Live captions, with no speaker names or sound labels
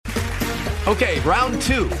Okay, round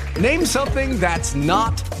two. Name something that's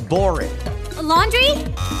not boring. A laundry?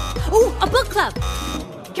 Ooh, a book club.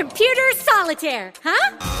 Computer solitaire,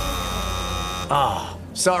 huh? Ah,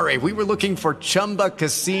 sorry, we were looking for Chumba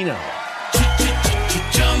Casino.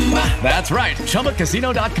 That's right,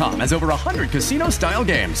 ChumbaCasino.com has over 100 casino-style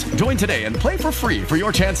games. Join today and play for free for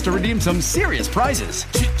your chance to redeem some serious prizes.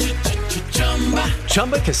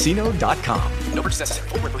 ChumbaCasino.com. No purchase necessary.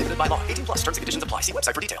 Void where prohibited by law. 18 plus terms and conditions apply. See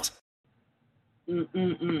website for details.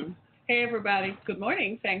 Hey, everybody. Good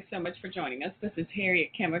morning. Thanks so much for joining us. This is Harriet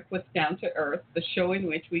Kemick with Down to Earth, the show in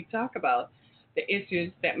which we talk about the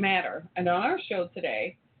issues that matter. And on our show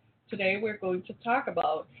today we're going to talk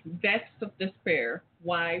about deaths of despair,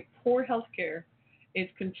 why poor health care is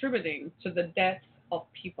contributing to the deaths of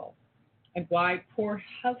people, and why poor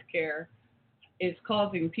health care is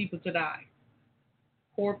causing people to die.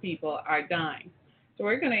 Poor people are dying. So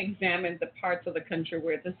we're going to examine the parts of the country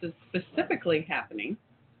where this is specifically happening,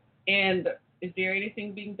 and is there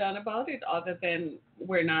anything being done about it other than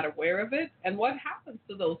we're not aware of it, and what happens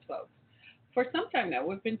to those folks? For some time now,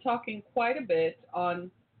 we've been talking quite a bit on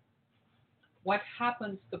what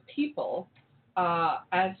happens to people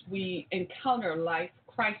as we encounter life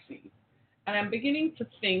crises. And I'm beginning to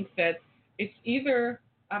think that it's either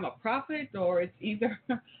I'm a prophet or it's either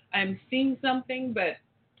I'm seeing something, but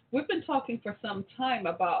we've been talking for some time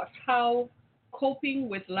about how coping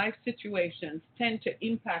with life situations tend to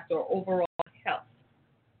impact our overall health.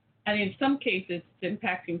 And in some cases, it's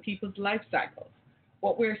impacting people's life cycles.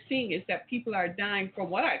 What we're seeing is that people are dying from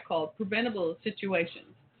what I call preventable situations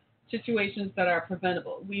that are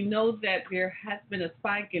preventable. We know that there has been a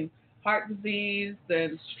spike in heart disease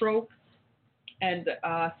and strokes and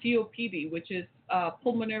COPD, which is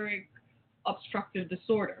pulmonary obstructive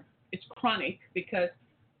disorder. It's chronic because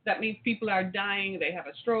that means people are dying, they have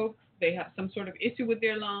a stroke, they have some sort of issue with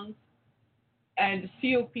their lungs, and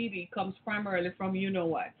COPD comes primarily from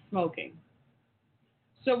smoking.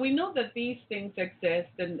 So we know that these things exist,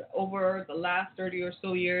 and over the last 30 or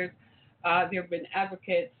so years, there have been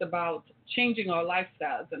advocates about changing our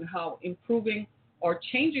lifestyles and how improving or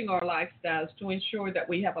changing our lifestyles to ensure that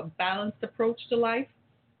we have a balanced approach to life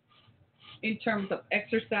in terms of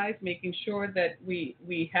exercise, making sure that we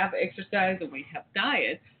have exercise and we have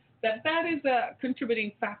diet, that is a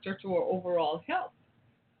contributing factor to our overall health.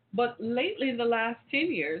 But lately, in the last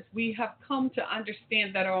 10 years, we have come to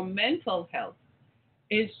understand that our mental health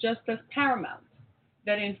is just as paramount,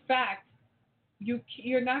 that in fact,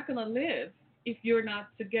 you're not going to live if you're not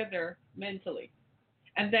together mentally,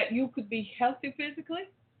 and that you could be healthy physically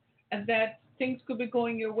and that things could be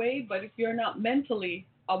going your way, but if you're not mentally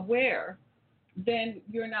aware, then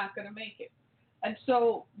you're not going to make it. And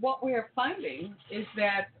so what we're finding is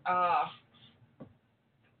that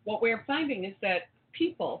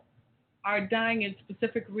people are dying in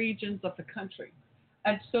specific regions of the country.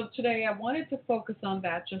 And so today I wanted to focus on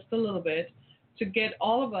that just a little bit, to get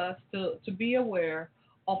all of us to be aware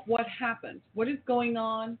of what happens, what is going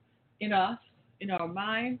on in us, in our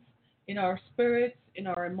minds, in our spirits, in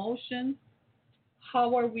our emotions.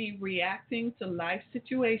 How are we reacting to life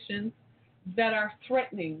situations that are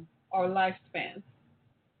threatening our lifespan?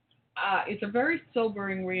 It's a very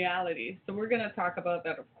sobering reality. So we're going to talk about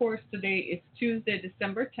that. Of course, today is Tuesday,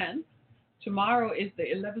 December 10th. Tomorrow is the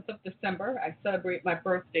 11th of December. I celebrate my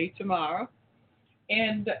birthday tomorrow.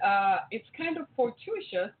 And it's kind of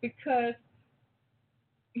fortuitous because,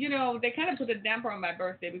 they kind of put a damper on my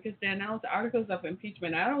birthday because they announced articles of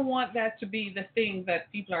impeachment. I don't want that to be the thing that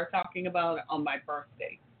people are talking about on my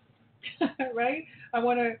birthday, right? I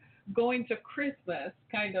want to go into Christmas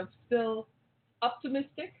kind of still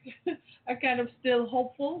optimistic, I kind of still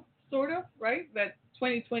hopeful, sort of, right? That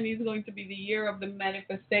 2020 is going to be the year of the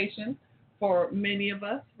manifestation for many of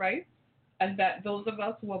us, right? And that those of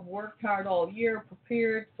us who have worked hard all year,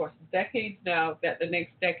 prepared for decades now, that the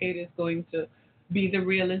next decade is going to be the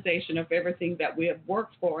realization of everything that we have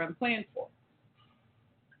worked for and planned for.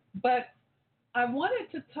 But I wanted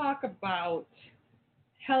to talk about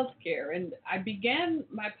healthcare, and I began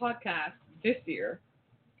my podcast this year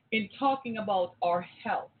in talking about our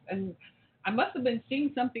health. And I must have been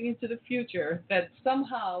seeing something into the future that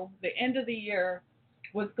somehow the end of the year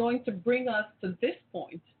was going to bring us to this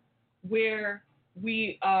point where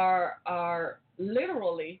we are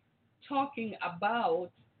literally talking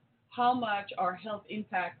about how much our health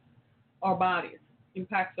impacts our bodies,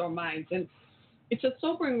 impacts our minds. And it's a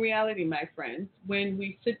sobering reality, my friends, when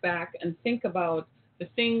we sit back and think about the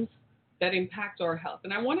things that impact our health.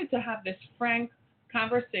 And I wanted to have this frank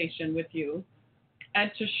conversation with you and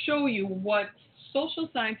to show you what social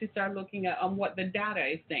scientists are looking at and what the data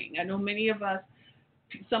is saying. I know many of us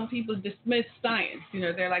some people dismiss science.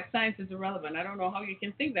 They're like, science is irrelevant. I don't know how you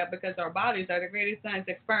can think that, because our bodies are the greatest science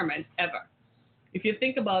experiment ever. If you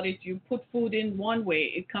think about it, you put food in one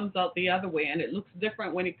way, it comes out the other way, and it looks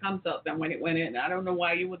different when it comes out than when it went in. I don't know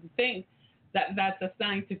why you wouldn't think that that's a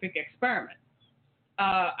scientific experiment.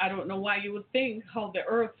 I don't know why you would think how the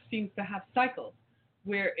earth seems to have cycles,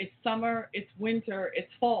 where it's summer, it's winter,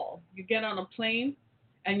 it's fall. You get on a plane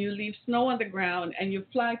and you leave snow on the ground and you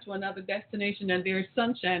fly to another destination and there's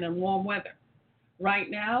sunshine and warm weather. Right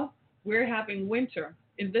now, we're having winter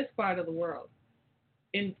in this part of the world.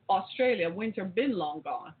 In Australia, winter been long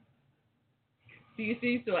gone. So you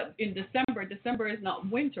see, so in December is not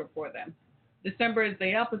winter for them. December is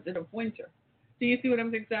the opposite of winter. So you see what I'm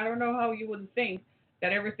saying? So I don't know how you wouldn't think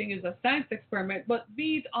that everything is a science experiment, but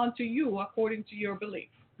be it unto you according to your belief.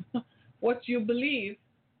 What you believe,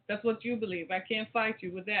 that's what you believe. I can't fight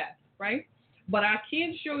you with that, right? But I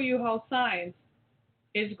can show you how science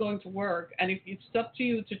is going to work, and if it's up to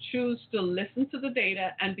you to choose to listen to the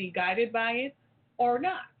data and be guided by it or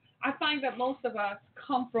not. I find that most of us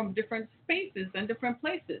come from different spaces and different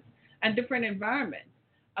places and different environments.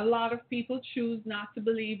 A lot of people choose not to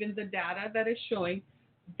believe in the data that is showing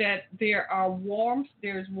that there's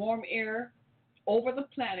warm air over the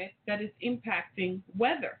planet that is impacting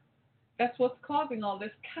weather. That's what's causing all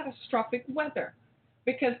this catastrophic weather,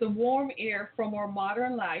 because the warm air from our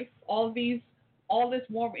modern life, all this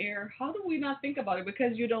warm air, how do we not think about it?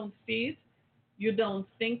 Because you don't see it, you don't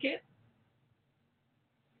think it.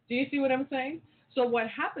 Do you see what I'm saying? So what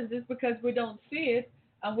happens is, because we don't see it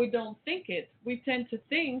and we don't think it, we tend to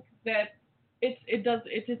think that it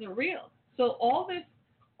isn't real. So all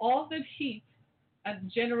this heat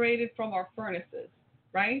generated from our furnaces,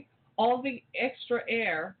 right? All the extra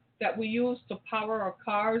air that we use to power our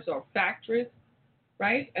cars or factories,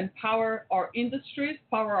 right? And power our industries,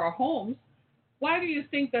 power our homes. Why do you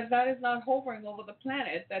think that is not hovering over the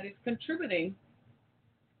planet, that is contributing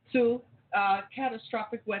to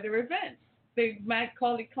catastrophic weather events? They might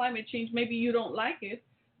call it climate change. Maybe you don't like it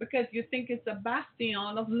because you think it's a bastion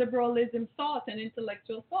of liberalism thought and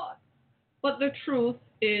intellectual thought. But the truth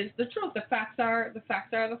is the truth. The facts are the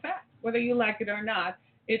facts. Whether you like it or not,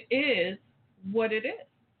 it is what it is,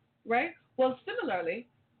 right? Well, similarly,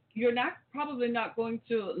 you're probably not going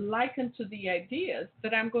to liken to the ideas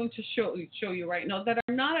that I'm going to show you right now, that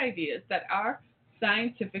are not ideas, that are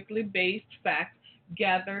scientifically based facts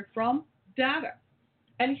gathered from data.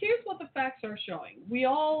 And here's what the facts are showing. We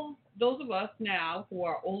all, those of us now who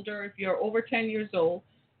are older, if you're over 10 years old,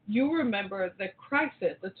 you remember the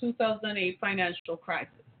crisis, the 2008 financial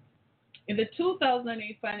crisis. In the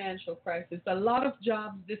 2008 financial crisis, a lot of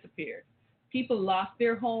jobs disappeared. People lost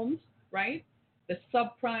their homes, right? The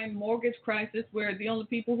subprime mortgage crisis, where the only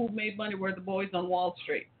people who made money were the boys on Wall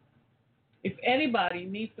Street. If anybody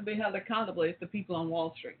needs to be held accountable, it's the people on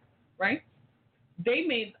Wall Street, right? They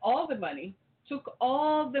made all the money, took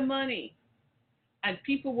all the money, and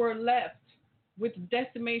people were left with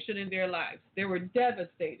decimation in their lives. They were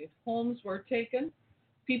devastated. Homes were taken.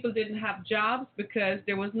 People didn't have jobs because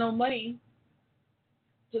there was no money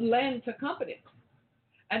to lend to companies.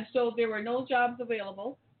 And so there were no jobs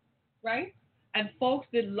available, right? And folks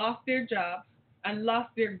lost their jobs and lost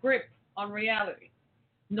their grip on reality.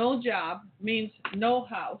 No job means no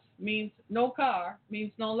house, means no car,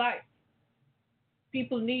 means no life.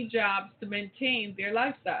 People need jobs to maintain their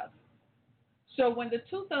lifestyles. So when the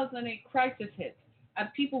 2008 crisis hit and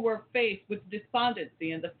people were faced with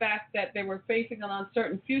despondency and the fact that they were facing an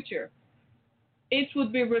uncertain future, it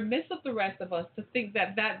would be remiss of the rest of us to think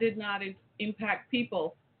that did not impact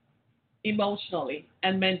people emotionally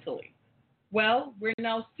and mentally. Well, we're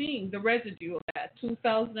now seeing the residue of that.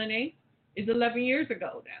 2008 is 11 years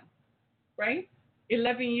ago now, right?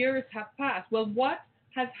 11 years have passed. Well, what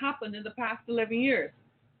has happened in the past 11 years?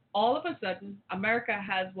 All of a sudden, America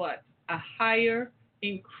has what? A higher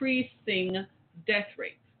increasing death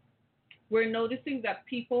rate. We're noticing that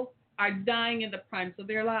people are dying in the primes of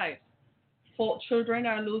their lives. Children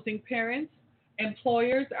are losing parents.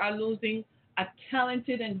 Employers are losing a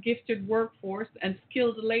talented and gifted workforce and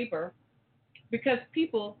skilled labor because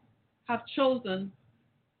people have chosen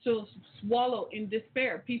to swallow in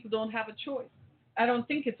despair. People don't have a choice. I don't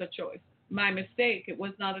think it's a choice. My mistake, it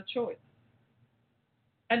was not a choice.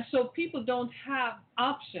 And so people don't have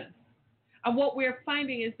options. And what we're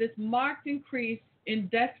finding is this marked increase in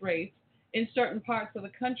death rates in certain parts of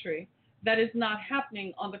the country that is not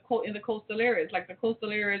happening in the coastal areas, like the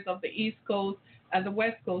coastal areas of the East Coast and the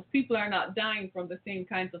West Coast. People are not dying from the same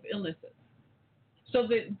kinds of illnesses. So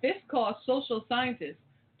this caused social scientists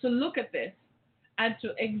to look at this and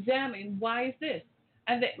to examine why is this.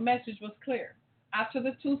 And the message was clear. After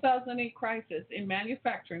the 2008 crisis in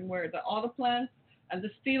manufacturing, where the auto plants and the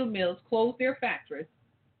steel mills closed their factories,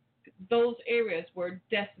 those areas were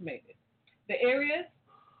decimated. The areas: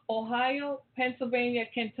 Ohio, Pennsylvania,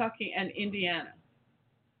 Kentucky, and Indiana.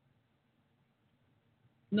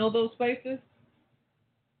 Know those places?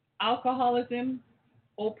 Alcoholism,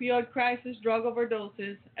 opioid crisis, drug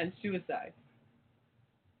overdoses, and suicide.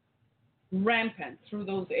 Rampant through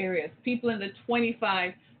those areas. People in the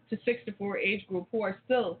 25 to 64 age group who are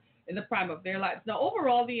still in the prime of their lives. Now,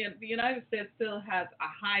 overall, the United States still has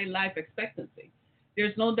a high life expectancy.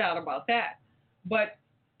 There's no doubt about that. But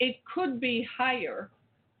it could be higher,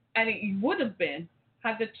 and it would have been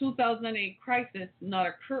had the 2008 crisis not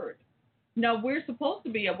occurred. Now, we're supposed to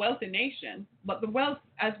be a wealthy nation, but the wealth,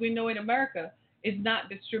 as we know in America, is not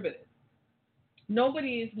distributed.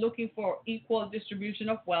 Nobody is looking for equal distribution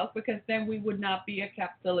of wealth, because then we would not be a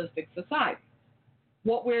capitalistic society.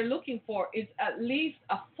 What we're looking for is at least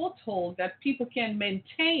a foothold that people can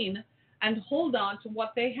maintain and hold on to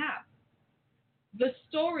what they have. The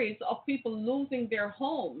stories of people losing their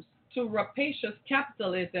homes to rapacious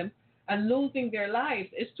capitalism and losing their lives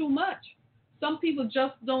is too much. Some people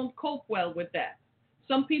just don't cope well with that.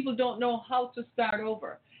 Some people don't know how to start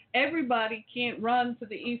over. Everybody can't run to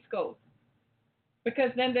the East Coast,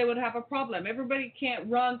 because then they would have a problem. Everybody can't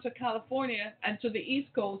run to California and to the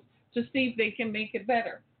East Coast to see if they can make it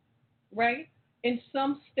better, right? In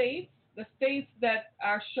some states, the states that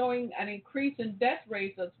are showing an increase in death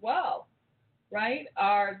rates as well, right,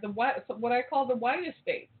 are what I call the whitest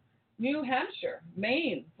states: New Hampshire,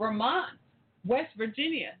 Maine, Vermont, West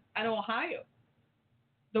Virginia, and Ohio.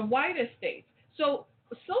 The whitest states. So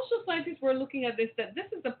social scientists were looking at this, that this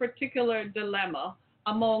is a particular dilemma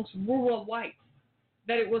amongst rural whites,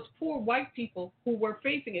 that it was poor white people who were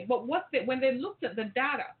facing it. But when they looked at the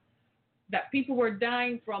data, that people were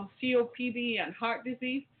dying from COPD and heart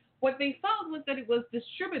disease, what they found was that it was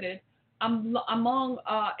distributed among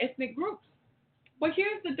ethnic groups. But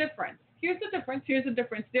here's the difference.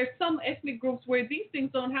 There's some ethnic groups where these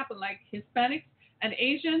things don't happen, like Hispanics and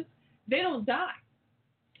Asians. They don't die.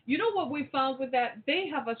 You know what we found with that? They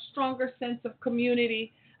have a stronger sense of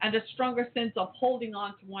community and a stronger sense of holding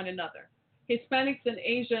on to one another. Hispanics and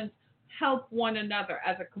Asians help one another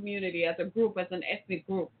as a community, as a group, as an ethnic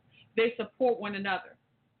group. They support one another.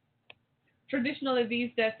 Traditionally,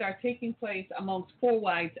 these deaths are taking place amongst poor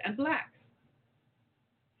whites and blacks.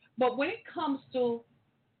 But when it comes to,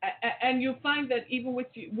 and you find that even with,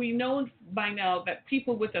 we know by now that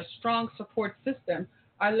people with a strong support system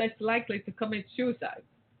are less likely to commit suicide.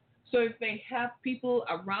 So if they have people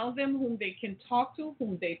around them whom they can talk to,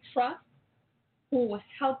 whom they trust, who will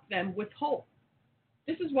help them with hope.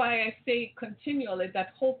 This is why I say continually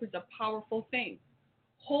that hope is a powerful thing.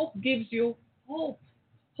 Hope gives you hope.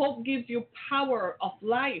 Hope gives you power of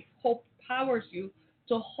life. Hope powers you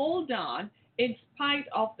to hold on in spite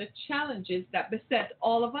of the challenges that beset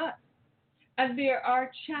all of us. And there are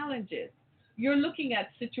challenges. You're looking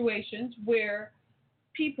at situations where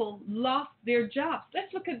people lost their jobs.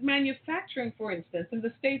 Let's look at manufacturing, for instance, in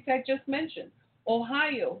the states I just mentioned: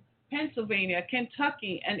 Ohio, Pennsylvania,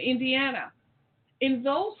 Kentucky, and Indiana. In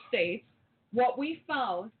those states, what we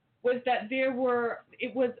found was that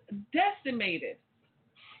it was decimated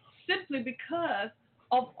simply because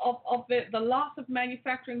of the loss of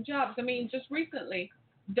manufacturing jobs. I mean, just recently,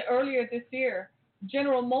 earlier this year,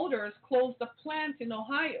 General Motors closed a plant in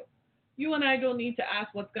Ohio. You and I don't need to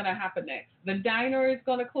ask what's going to happen next. The diner is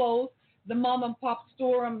going to close. The mom and pop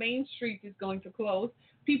store on Main Street is going to close.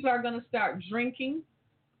 People are going to start drinking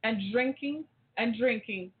and drinking and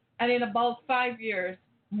drinking. And in about 5 years,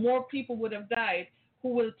 more people would have died who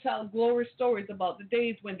will tell glory stories about the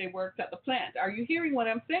days when they worked at the plant. Are you hearing what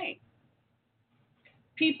I'm saying?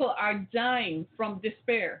 People are dying from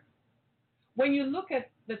despair. When you look at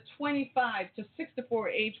the 25 to 64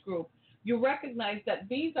 age group, you recognize that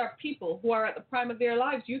these are people who are at the prime of their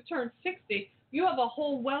lives. You turn 60, you have a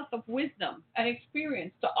whole wealth of wisdom and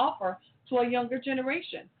experience to offer to a younger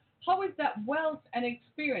generation. How is that wealth and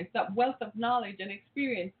experience, that wealth of knowledge and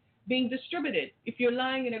experience, being distributed if you're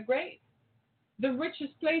lying in a grave? The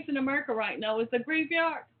richest place in America right now is the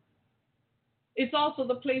graveyard. It's also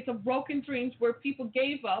the place of broken dreams where people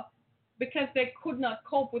gave up because they could not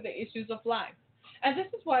cope with the issues of life. And this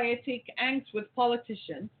is why I take angst with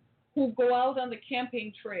politicians who go out on the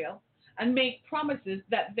campaign trail and make promises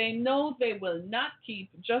that they know they will not keep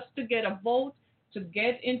just to get a vote, to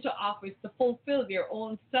get into office, to fulfill their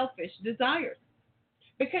own selfish desires.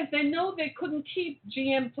 Because they know they couldn't keep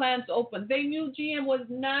GM plants open. They knew GM was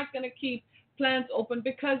not going to keep plants open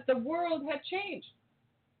because the world had changed.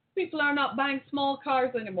 People are not buying small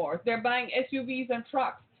cars anymore. They're buying SUVs and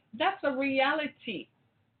trucks. That's a reality,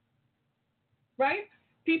 right?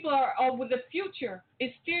 People are with the future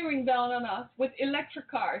is steering down on us with electric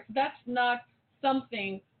cars. That's not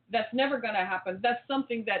something that's never going to happen. That's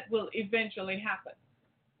something that will eventually happen.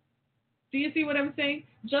 Do you see what I'm saying?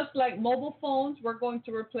 Just like mobile phones, we're going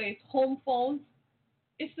to replace home phones.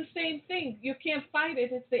 It's the same thing. You can't fight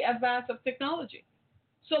it. It's the advance of technology.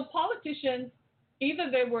 So politicians,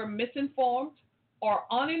 either they were misinformed or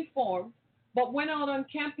uninformed, but went out on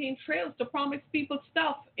campaign trails to promise people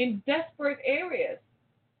stuff in desperate areas,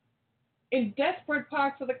 in desperate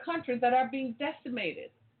parts of the country that are being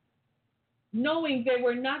decimated, knowing they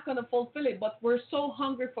were not going to fulfill it, but were so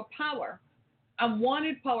hungry for power and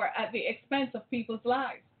wanted power at the expense of people's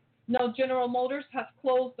lives. Now, General Motors has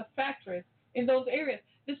closed the factories in those areas.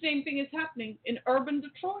 The same thing is happening in urban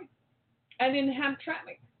Detroit and in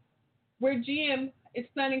Hamtramck, where GM is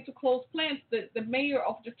planning to close plants. The mayor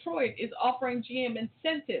of Detroit is offering GM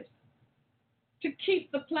incentives to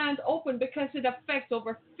keep the plant open because it affects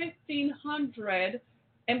over 1,500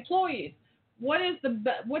 employees. What is the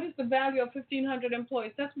value of 1,500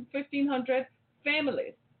 employees? That's 1,500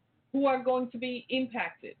 families who are going to be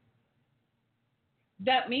impacted.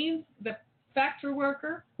 That means the factory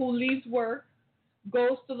worker who leaves work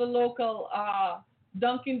goes to the local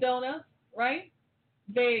Dunkin' Donuts, right?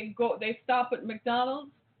 They stop at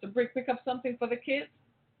McDonald's to pick up something for the kids,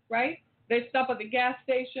 right? They stop at the gas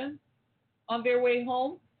station on their way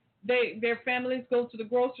home. Their families go to the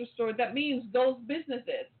grocery store. That means those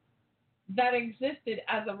businesses that existed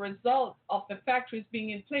as a result of the factories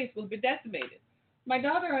being in place will be decimated. My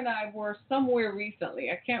daughter and I were somewhere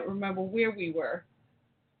recently. I can't remember where we were.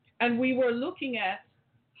 And we were looking at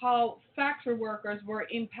how factory workers were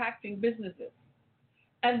impacting businesses.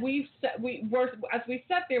 And as we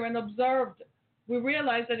sat there and observed, we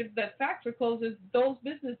realized that if that factory closes, those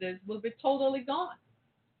businesses will be totally gone.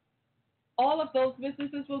 All of those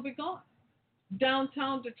businesses will be gone.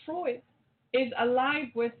 Downtown Detroit is alive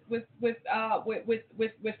with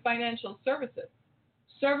financial services.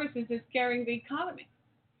 Services is carrying the economy.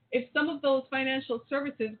 If some of those financial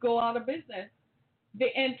services go out of business, the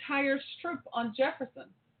entire strip on Jefferson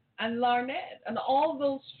and Larned and all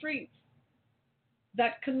those streets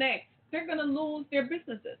that connect, they're going to lose their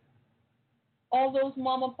businesses. All those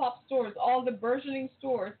mom and pop stores, all the burgeoning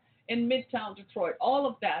stores in Midtown Detroit, all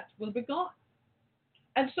of that will be gone.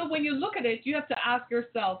 And so when you look at it, you have to ask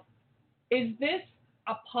yourself, is this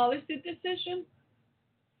a policy decision?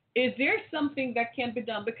 Is there something that can be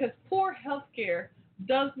done? Because poor health care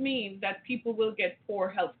does mean that people will get poor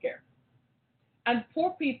health care. And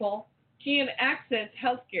poor people can't access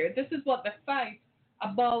health care. This is what the fight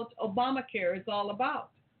about Obamacare is all about.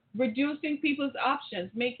 Reducing people's options,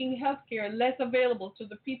 making health care less available to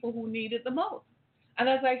the people who need it the most. And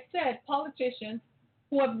as I said, politicians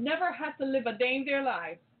who have never had to live a day in their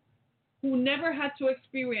lives, who never had to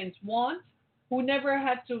experience want, who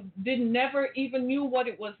never even knew what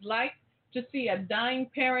it was like to see a dying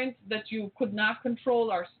parent that you could not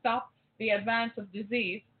control or stop the advance of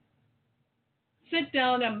disease, sit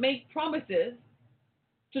down and make promises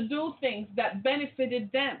to do things that benefited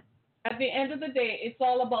them. At the end of the day, it's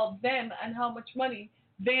all about them and how much money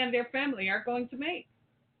they and their family are going to make.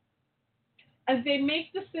 As they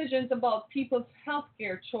make decisions about people's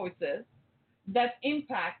healthcare choices that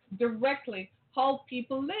impact directly how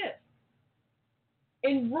people live.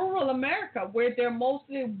 In rural America, where they're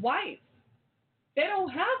mostly white, they don't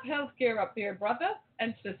have healthcare up there, brother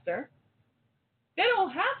and sister. They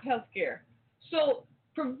don't have healthcare. So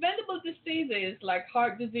preventable diseases like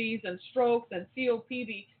heart disease and strokes and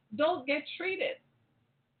COPD don't get treated.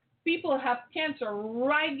 People have cancer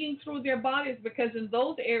ragging through their bodies because in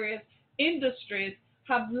those areas, industries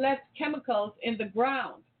have left chemicals in the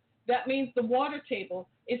ground. That means the water table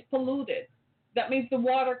is polluted. That means the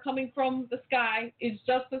water coming from the sky is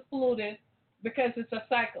just as polluted because it's a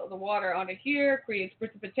cycle. The water under here creates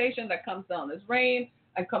precipitation that comes down as rain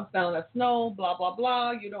and comes down as snow, blah, blah,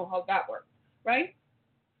 blah. You know how that works, right?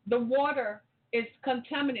 The water is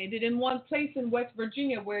contaminated in one place in West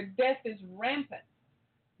Virginia where death is rampant,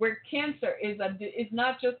 where cancer is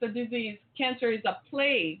not just a disease, cancer is a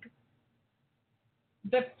plague.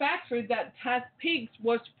 The factory that has pigs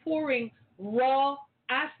was pouring raw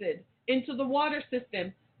acid into the water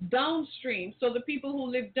system downstream. So the people who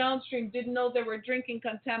lived downstream didn't know they were drinking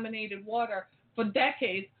contaminated water for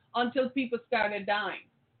decades until people started dying.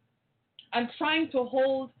 And trying to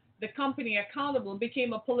hold the company accountable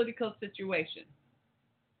became a political situation.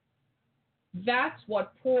 That's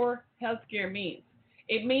what poor healthcare means.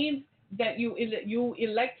 It means that you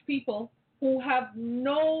elect people who have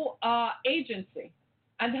no agency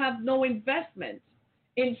and have no investment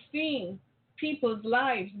in seeing people's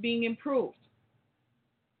lives being improved.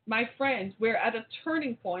 My friends, we're at a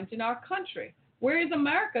turning point in our country. Where is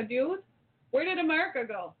America, dude? Where did America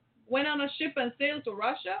go? Went on a ship and sailed to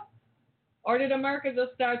Russia? Or did America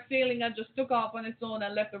just start sailing and just took off on its own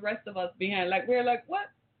and left the rest of us behind? Like, we're like, what?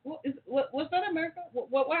 Was that America?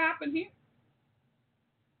 What happened here?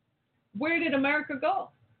 Where did America go?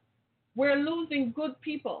 We're losing good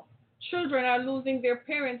people. Children are losing their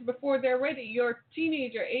parents before they're ready. You're a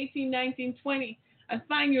teenager, 18, 19, 20, and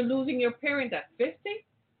find you're losing your parent at 50,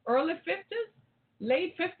 early 50s,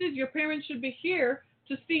 late 50s. Your parents should be here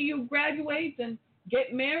to see you graduate and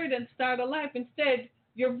get married and start a life. Instead,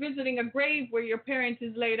 you're visiting a grave where your parent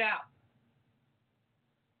is laid out.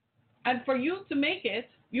 And for you to make it,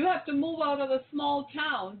 you have to move out of a small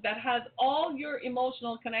town that has all your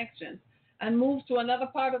emotional connections and move to another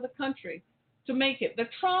part of the country to make it. The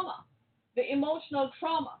trauma, the emotional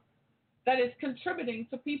trauma that is contributing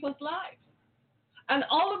to people's lives. And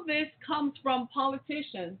all of this comes from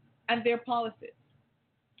politicians and their policies.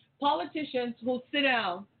 Politicians who sit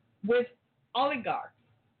down with oligarchs,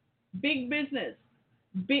 big business,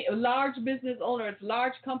 large business owners,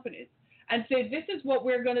 large companies, and say, this is what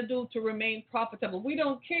we're going to do to remain profitable. We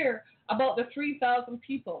don't care about the 3,000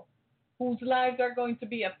 people whose lives are going to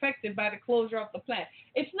be affected by the closure of the plant.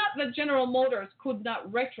 It's not that General Motors could not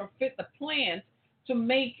retrofit the plant to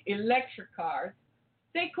make electric cars.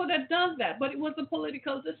 They could have done that, but it was a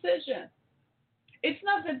political decision. It's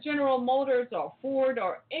not that General Motors or Ford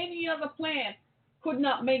or any other plant could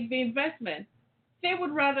not make the investment. They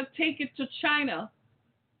would rather take it to China.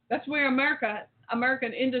 That's where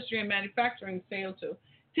American industry and manufacturing sail to.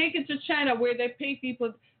 Take it to China where they pay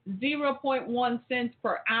people 0.1 cents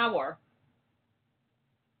per hour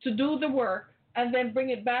to do the work and then bring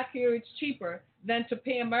it back here. It's cheaper than to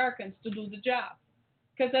pay Americans to do the job.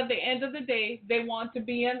 Because at the end of the day, they want to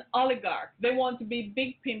be an oligarch. They want to be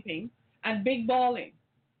big pimping and big balling.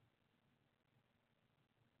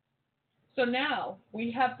 So now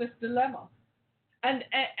we have this dilemma. And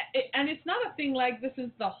it's not a thing like this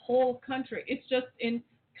is the whole country. It's just in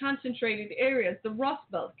concentrated areas, the Rust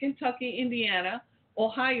Belt, Kentucky, Indiana,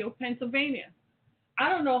 Ohio, Pennsylvania. I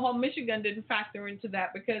don't know how Michigan didn't factor into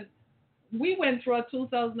that because we went through a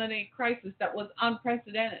 2008 crisis that was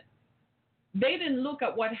unprecedented. They didn't look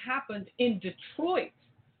at what happened in Detroit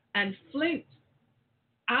and Flint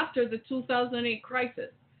after the 2008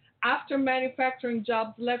 crisis. After manufacturing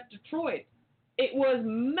jobs left Detroit, it was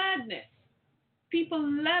madness. People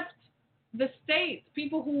left the states,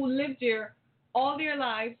 people who lived here all their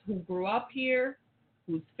lives, who grew up here,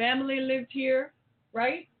 whose family lived here,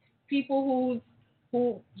 right? People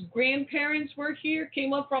whose grandparents were here,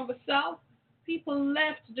 came up from the South. People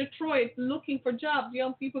left Detroit looking for jobs.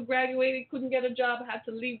 Young people graduated, couldn't get a job, had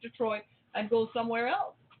to leave Detroit and go somewhere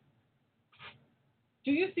else.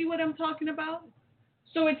 Do you see what I'm talking about?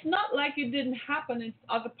 So it's not like it didn't happen in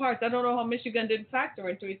other parts. I don't know how Michigan didn't factor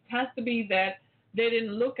into it. It has to be that they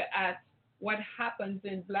didn't look at what happens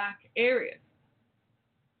in black areas.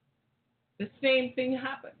 The same thing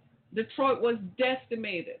happened. Detroit was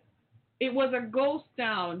decimated. It was a ghost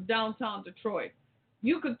town, downtown Detroit.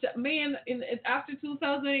 You could, after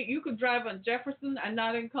 2008, you could drive on Jefferson and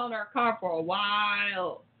not encounter a car for a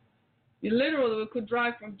while. You literally could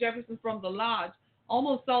drive from Jefferson, from the Lodge,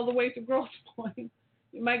 almost all the way to Grosse Pointe.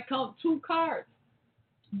 You might count 2 cars.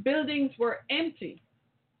 Buildings were empty.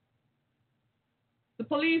 The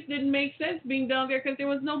police didn't make sense being down there because there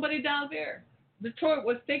was nobody down there. Detroit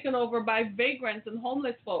was taken over by vagrants and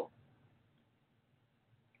homeless folks.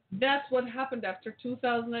 That's what happened after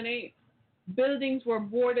 2008. Buildings were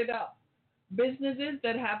boarded up. Businesses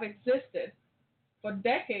that have existed for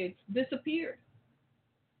decades disappeared.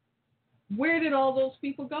 Where did all those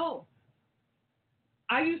people go?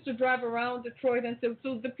 I used to drive around Detroit and say,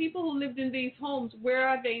 so the people who lived in these homes, where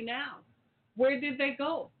are they now? Where did they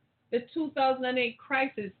go? The 2008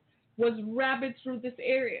 crisis was rabid through this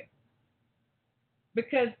area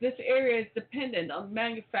because this area is dependent on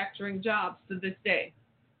manufacturing jobs to this day.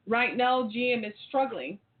 Right now, GM is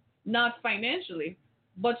struggling, not financially,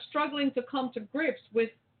 but struggling to come to grips with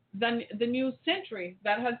the new century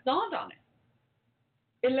that has dawned on it.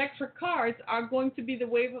 Electric cars are going to be the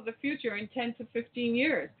wave of the future in 10 to 15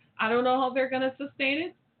 years. I don't know how they're going to sustain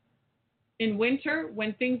it in winter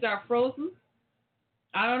when things are frozen.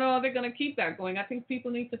 I don't know how they're going to keep that going. I think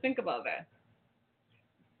people need to think about that.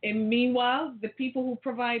 And meanwhile, the people who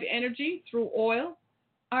provide energy through oil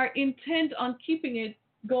are intent on keeping it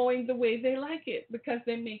going the way they like it because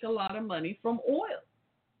they make a lot of money from oil.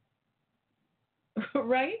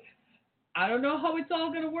 Right? I don't know how it's all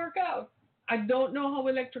going to work out. I don't know how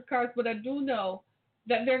electric cars, but I do know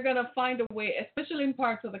that they're going to find a way, especially in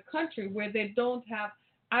parts of the country where they don't have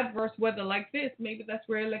adverse weather like this. Maybe that's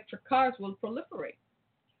where electric cars will proliferate.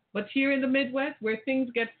 But here in the Midwest, where things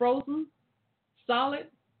get frozen, solid,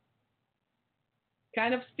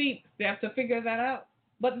 kind of steep, they have to figure that out.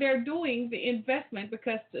 But they're doing the investment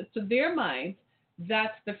because to their minds,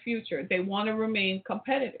 that's the future. They want to remain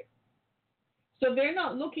competitive. So they're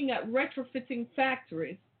not looking at retrofitting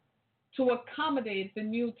factories to accommodate the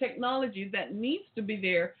new technology that needs to be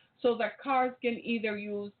there so that cars can either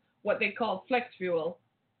use what they call flex fuel,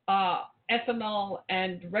 ethanol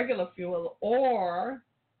and regular fuel, or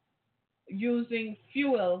using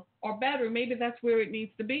fuel or battery. Maybe that's where it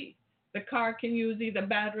needs to be. The car can use either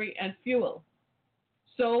battery and fuel.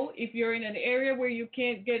 So if you're in an area where you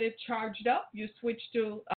can't get it charged up, you switch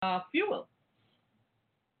to fuel,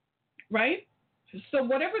 right? So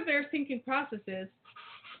whatever their thinking process is,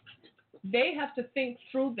 they have to think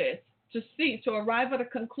through this to arrive at a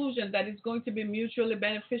conclusion that is going to be mutually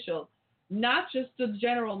beneficial, not just to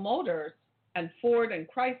General Motors and Ford and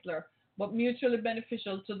Chrysler, but mutually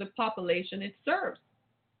beneficial to the population it serves.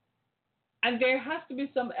 And there has to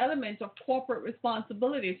be some element of corporate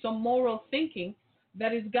responsibility, some moral thinking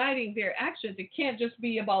that is guiding their actions. It can't just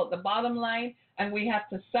be about the bottom line and we have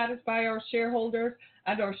to satisfy our shareholders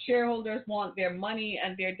and our shareholders want their money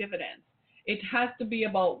and their dividends. It has to be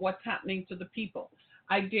about what's happening to the people.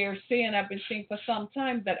 I dare say, and I've been saying for some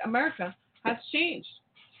time, that America has changed.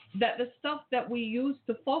 That the stuff that we used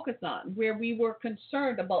to focus on, where we were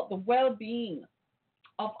concerned about the well-being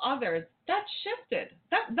of others, that shifted.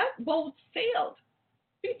 That boat sailed.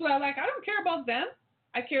 People are like, I don't care about them.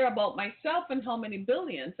 I care about myself and how many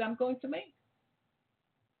billions I'm going to make.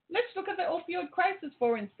 Let's look at the opioid crisis,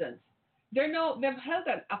 for instance. They've held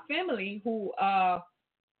a family who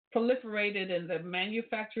proliferated in the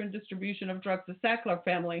manufacture and distribution of drugs, the Sackler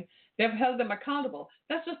family. They've held them accountable.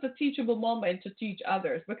 That's just a teachable moment to teach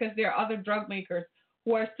others because there are other drug makers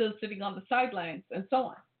who are still sitting on the sidelines and so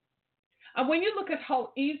on. And when you look at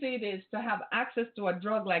how easy it is to have access to a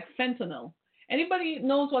drug like fentanyl, anybody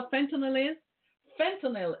knows what fentanyl is?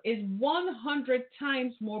 Fentanyl is 100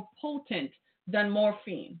 times more potent than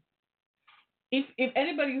morphine. If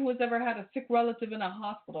anybody who has ever had a sick relative in a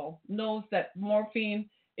hospital knows that morphine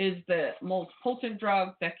is the most potent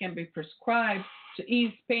drug that can be prescribed to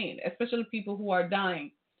ease pain, especially people who are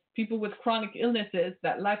dying, people with chronic illnesses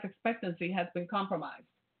that life expectancy has been compromised,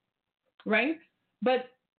 right? But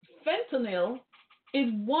fentanyl is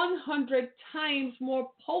 100 times more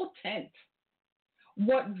potent.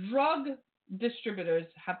 What drug distributors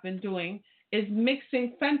have been doing is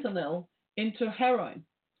mixing fentanyl into heroin.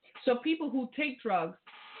 So people who take drugs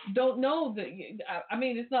don't know that,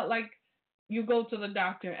 it's not like you go to the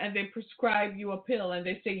doctor and they prescribe you a pill and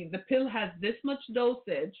they say the pill has this much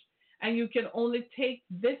dosage and you can only take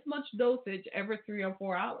this much dosage every 3 or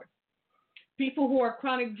 4 hours. People who are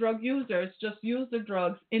chronic drug users just use the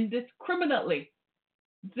drugs indiscriminately.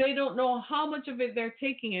 They don't know how much of it they're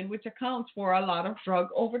taking in, which accounts for a lot of drug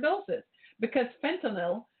overdoses because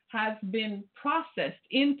fentanyl has been processed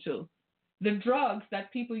into the drugs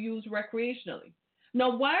that people use recreationally.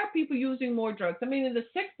 Now, why are people using more drugs? In the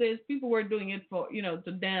 60s, people were doing it for,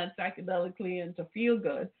 to dance psychedelically and to feel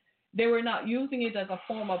good. They were not using it as a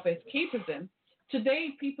form of escapism.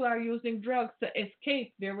 Today, people are using drugs to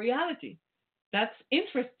escape their reality. That's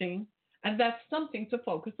interesting, and that's something to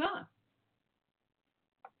focus on.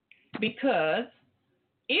 Because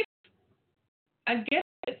if, I get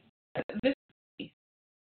this,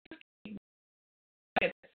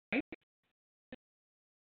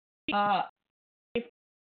 if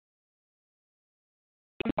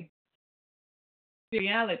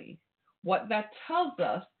reality, what that tells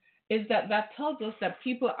us is that tells us that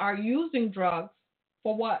people are using drugs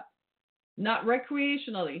for what? Not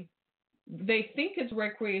recreationally. They think it's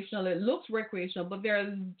recreational, it looks recreational, but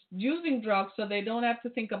they're using drugs so they don't have to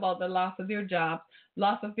think about the loss of their job,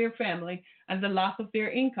 loss of their family, and the loss of their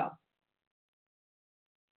income.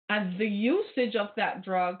 And the usage of that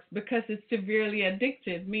drug, because it's severely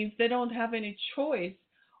addictive, means they don't have any choice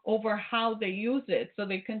over how they use it. So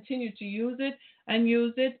they continue to use it and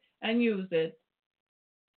use it and use it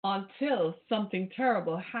until something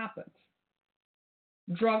terrible happens.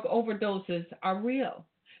 Drug overdoses are real.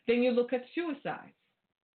 Then you look at suicide,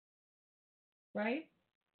 right?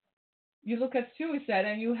 You look at suicide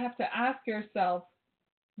and you have to ask yourself,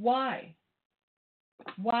 why?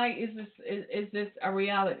 Why is this a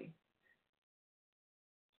reality?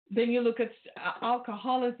 Then you look at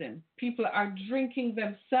alcoholism. People are drinking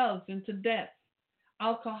themselves into death.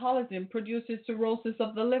 Alcoholism produces cirrhosis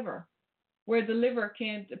of the liver. where the liver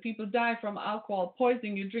can't, people die from alcohol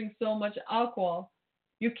poisoning. You drink so much alcohol,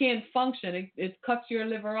 you can't function. It cuts your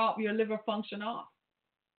liver off, your liver function off.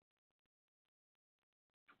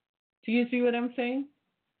 Do you see what I'm saying?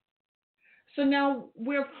 So now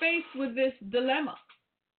we're faced with this dilemma.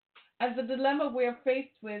 And the dilemma we're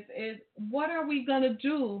faced with is, what are we going to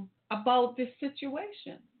do about this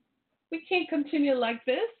situation? We can't continue like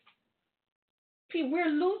this. We're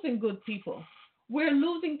losing good people. We're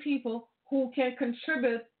losing people who can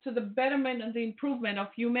contribute to the betterment and the improvement of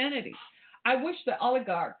humanity. I wish the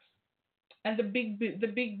oligarchs and the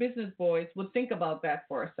big business boys would think about that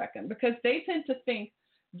for a second, because they tend to think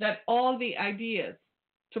that all the ideas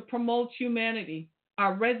to promote humanity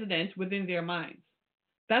are resident within their minds.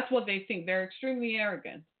 That's what they think. They're extremely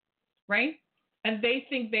arrogant, right? And they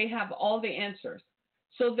think they have all the answers.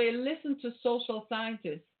 So they listen to social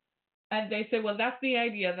scientists and they say, well, that's the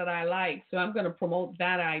idea that I like, so I'm going to promote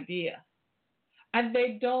that idea. And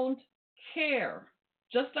they don't care.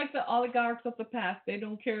 Just like the oligarchs of the past, they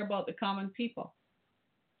don't care about the common people.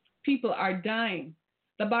 People are dying.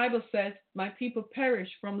 The Bible says, my people perish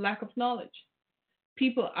from lack of knowledge.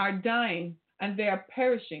 People are dying and they are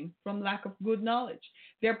perishing from lack of good knowledge.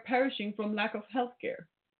 They're perishing from lack of health care.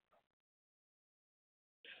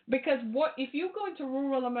 Because what if you go into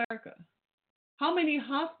rural America, how many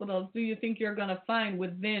hospitals do you think you're going to find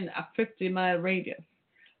within a 50-mile radius?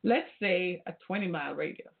 Let's say a 20-mile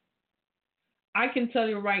radius. I can tell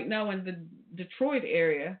you right now in the Detroit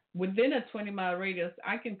area, within a 20-mile radius,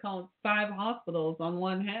 I can count 5 hospitals on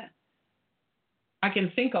one hand. I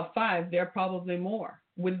can think of 5, there are probably more,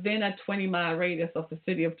 within a 20-mile radius of the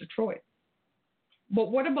city of Detroit.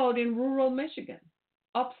 But what about in rural Michigan,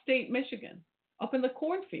 upstate Michigan, up in the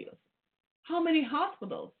cornfields? How many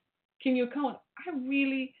hospitals can you count?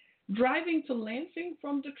 Driving to Lansing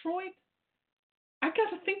from Detroit, I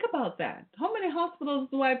got to think about that. How many hospitals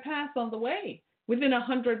do I pass on the way within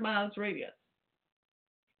 100 miles radius?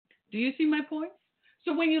 Do you see my point?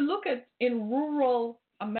 So when you look at in rural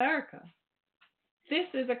America, this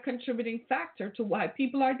is a contributing factor to why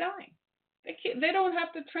people are dying. They don't have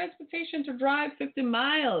the transportation to drive 50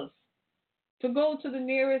 miles to go to the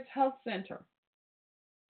nearest health center.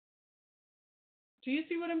 Do you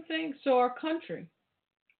see what I'm saying? So our country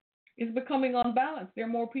is becoming unbalanced. There are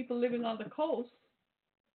more people living on the coast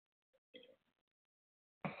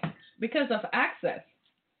because of access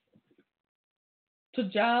to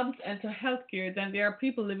jobs and to healthcare than there are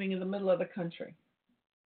people living in the middle of the country.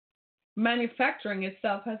 Manufacturing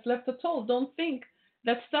itself has left a toll. Don't think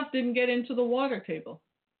that stuff didn't get into the water table.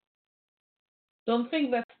 Don't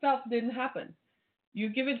think that stuff didn't happen. You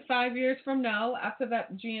give it 5 years from now, after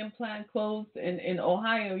that GM plant closed in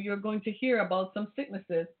Ohio, you're going to hear about some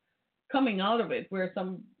sicknesses coming out of it where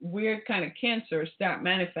some weird kind of cancers start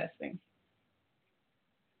manifesting.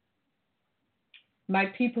 My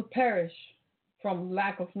people perish from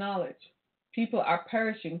lack of knowledge. People are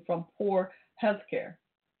perishing from poor health care.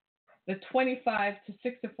 The 25 to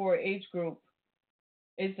 64 age group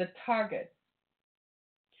is the target.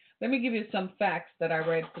 Let me give you some facts that I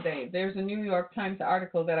read today. There's a New York Times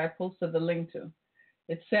article that I posted the link to.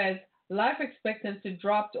 It says, life expectancy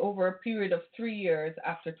dropped over a period of 3 years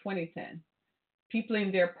after 2010. People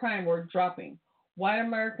in their prime were dropping. White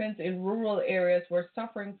Americans in rural areas were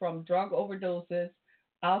suffering from drug overdoses,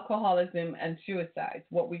 alcoholism, and suicides,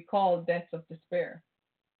 what we call deaths of despair.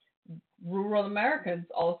 Rural Americans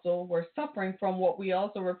also were suffering from what we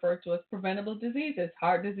also refer to as preventable diseases,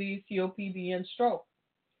 heart disease, COPD, and stroke.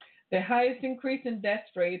 The highest increase in death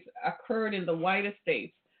rates occurred in the whitest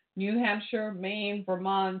states, New Hampshire, Maine,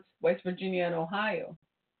 Vermont, West Virginia, and Ohio.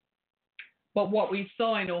 But what we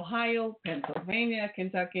saw in Ohio, Pennsylvania,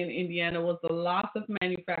 Kentucky, and Indiana was the loss of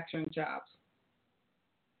manufacturing jobs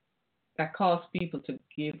that caused people to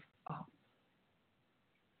give up.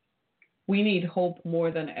 We need hope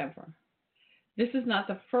more than ever. This is not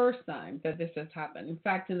the first time that this has happened. In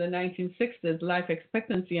fact, in the 1960s, life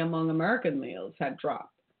expectancy among American males had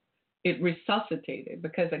dropped. It resuscitated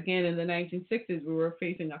because, again, in the 1960s, we were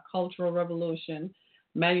facing a cultural revolution.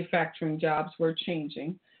 Manufacturing jobs were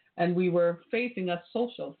changing, and we were facing a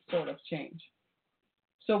social sort of change.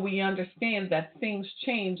 So we understand that things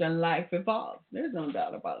change and life evolves. There's no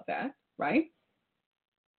doubt about that, right?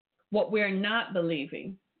 What we're not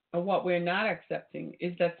believing or what we're not accepting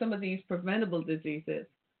is that some of these preventable diseases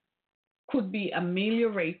could be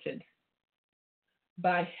ameliorated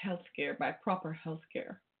by healthcare, by proper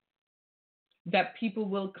healthcare. That people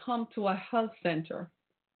will come to a health center,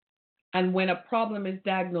 and when a problem is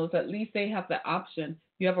diagnosed, at least they have the option.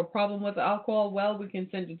 You have a problem with alcohol? Well, we can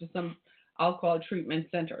send you to some alcohol treatment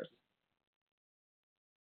centers.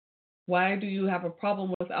 Why do you have a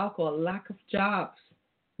problem with alcohol? Lack of jobs,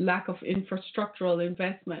 lack of infrastructural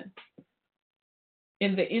investment.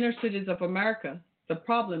 In the inner cities of America, the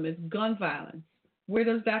problem is gun violence. Where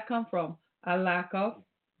does that come from? A lack of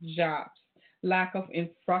jobs, lack of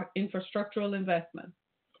infrastructural investment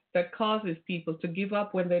that causes people to give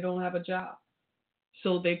up when they don't have a job.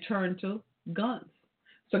 So they turn to guns.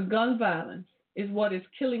 So gun violence is what is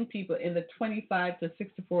killing people in the 25 to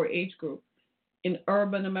 64 age group in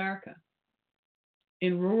urban America,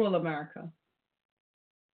 in rural America.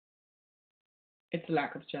 It's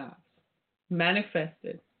lack of jobs,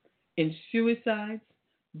 manifested in suicides,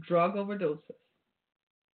 drug overdoses,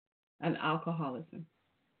 and alcoholism.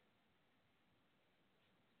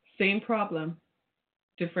 Same problem,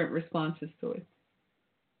 different responses to it.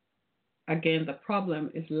 Again, the problem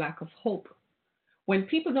is lack of hope. When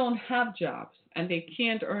people don't have jobs and they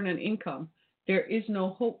can't earn an income, there is no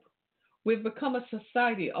hope. We've become a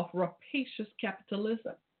society of rapacious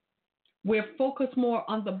capitalism. We're focused more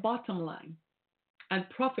on the bottom line and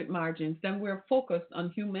profit margins than we're focused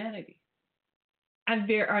on humanity. And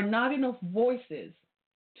there are not enough voices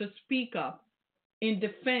to speak up in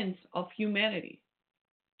defense of humanity.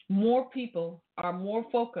 More people are more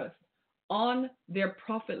focused on their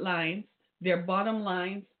profit lines, their bottom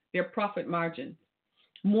lines, their profit margins.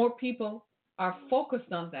 More people are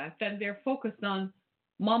focused on that than they're focused on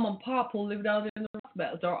mom and pop who lived out in the Rust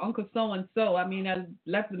Belt or Uncle so-and-so. I mean, I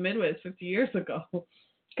left the Midwest 50 years ago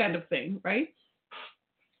kind of thing, right?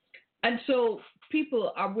 And so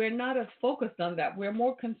we're not as focused on that. We're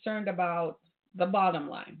more concerned about the bottom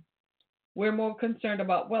line. We're more concerned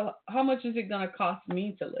about, well, how much is it going to cost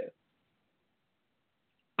me to live?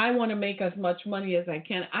 I want to make as much money as I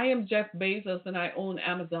can. I am Jeff Bezos and I own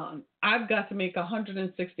Amazon. I've got to make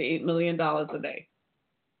 $168 million a day.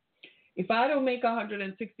 If I don't make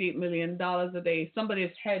 $168 million a day,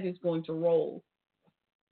 somebody's head is going to roll.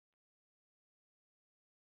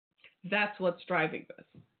 That's what's driving us.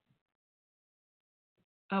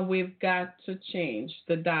 And we've got to change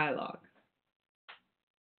the dialogue.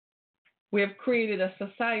 We have created a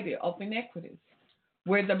society of inequities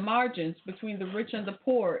where the margins between the rich and the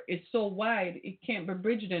poor is so wide it can't be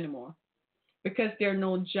bridged anymore because there are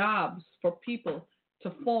no jobs for people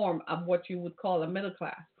to form of what you would call a middle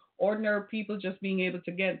class. Ordinary people just being able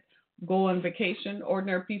to go on vacation,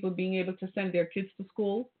 ordinary people being able to send their kids to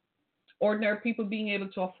school, ordinary people being able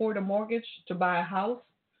to afford a mortgage to buy a house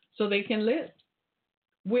so they can live.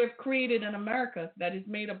 We've created an America that is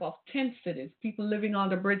made up of tent cities, people living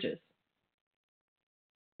on the bridges,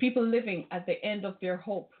 people living at the end of their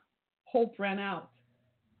hope. Hope ran out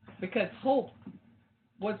because hope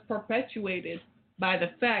was perpetuated by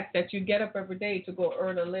the fact that you get up every day to go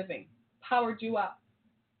earn a living, powered you up.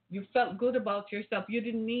 You felt good about yourself. You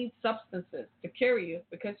didn't need substances to carry you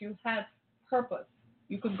because you had purpose.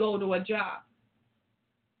 You could go to a job.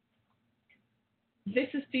 This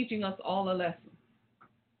is teaching us all a lesson.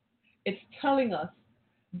 It's telling us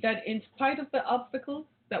that in spite of the obstacles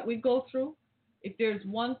that we go through, if there's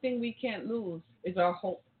one thing we can't lose, is our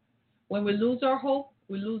hope. When we lose our hope,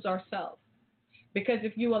 we lose ourselves. Because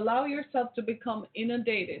if you allow yourself to become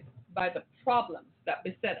inundated by the problems that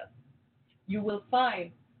beset us, you will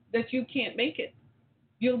find that you can't make it.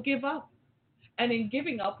 You'll give up. And in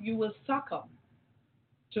giving up, you will succumb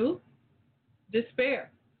to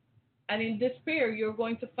despair. And in despair, you're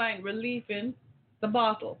going to find relief in the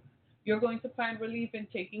bottle. You're going to find relief in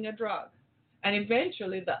taking a drug. And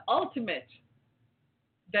eventually, the ultimate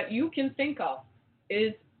that you can think of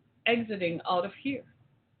is exiting out of here.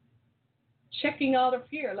 Checking out of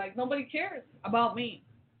here, like nobody cares about me.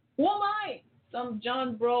 Who am I? Some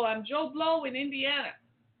John Bro. I'm Joe Blow in Indiana.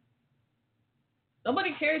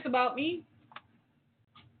 Nobody cares about me.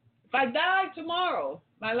 If I die tomorrow,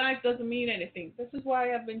 my life doesn't mean anything. This is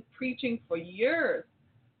why I've been preaching for years.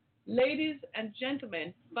 Ladies and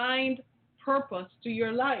gentlemen, find purpose to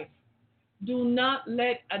your life. Do not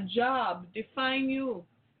let a job define you.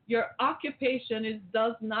 Your occupation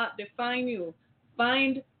does not define you.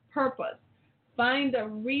 Find purpose. Find a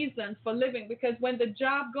reason for living, because when the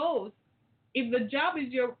job goes, if the job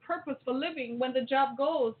is your purpose for living, when the job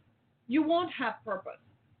goes, you won't have purpose.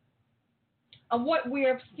 And what we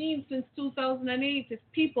have seen since 2008 is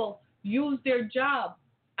people use their job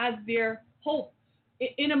as their hope.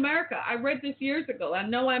 In America, I read this years ago, I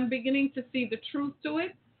know I'm beginning to see the truth to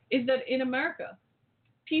it, is that in America,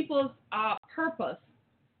 people's purpose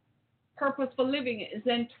for living is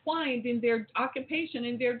entwined in their occupation,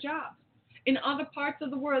 in their jobs. In other parts of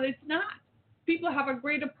the world, it's not. People have a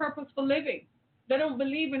greater purpose for living. They don't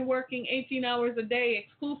believe in working 18 hours a day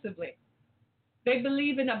exclusively. They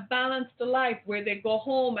believe in a balanced life where they go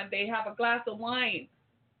home and they have a glass of wine.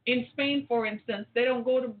 In Spain, for instance, they don't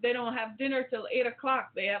have dinner till 8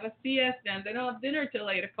 o'clock. They have a siesta and they don't have dinner till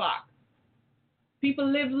 8 o'clock.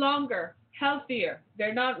 People live longer, healthier.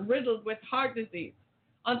 They're not riddled with heart disease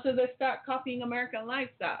until they start copying American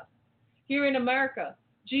lifestyles. Here in America,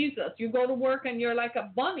 Jesus, you go to work and you're like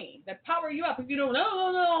a bunny that power you up. If you don't, no,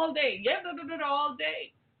 all day. Yeah, all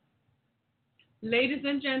day. Ladies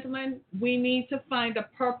and gentlemen, we need to find a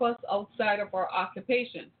purpose outside of our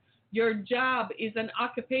occupation. Your job is an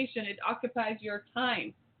occupation. It occupies your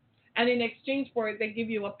time. And in exchange for it, they give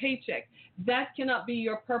you a paycheck. That cannot be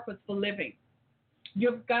your purpose for living.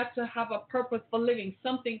 You've got to have a purpose for living,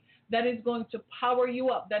 something that is going to power you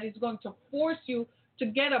up, that is going to force you to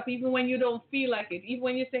get up even when you don't feel like it. Even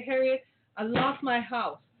when you say, Harriet, I lost my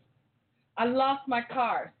house. I lost my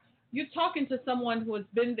car. You're talking to someone who has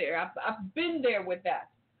been there. I've been there with that.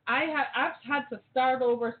 I've had to start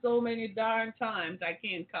over so many darn times I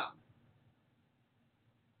can't count.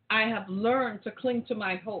 I have learned to cling to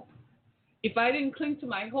my hope. If I didn't cling to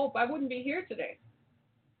my hope, I wouldn't be here today.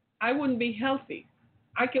 I wouldn't be healthy.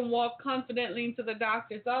 I can walk confidently into the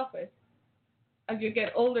doctor's office. As you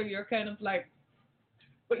get older, you're kind of like,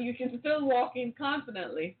 but you can still walk in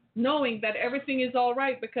confidently, knowing that everything is all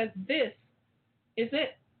right because this is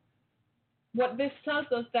it. What this tells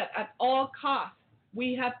us that at all costs,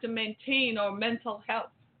 we have to maintain our mental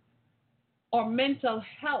health. Our mental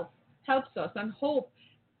health helps us, and hope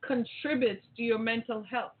contributes to your mental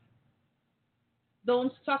health.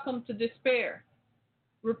 Don't succumb to despair.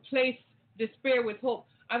 Replace despair with hope.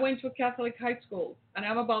 I went to a Catholic high school, and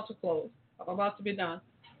I'm about to close. I'm about to be done,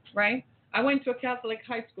 right? I went to a Catholic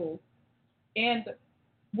high school, and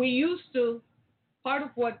we used to, part of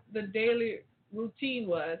what the daily routine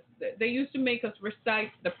was, they used to make us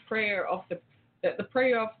recite the prayer of the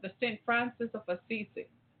prayer of the Saint Francis of Assisi.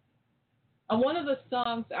 And one of the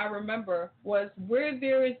songs I remember was, where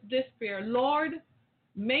there is despair, Lord,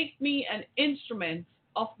 make me an instrument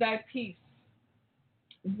of thy peace.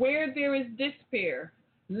 Where there is despair,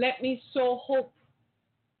 let me sow hope,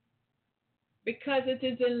 because it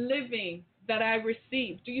is in living that I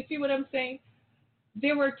receive. Do you see what I'm saying?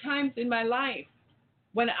 There were times in my life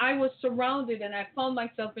when I was surrounded and I found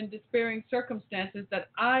myself in despairing circumstances that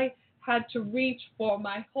I had to reach for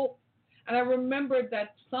my hope. And I remembered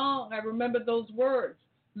that song. I remember those words.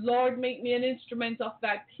 Lord, make me an instrument of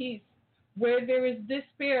that peace. Where there is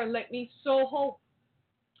despair, let me sow hope.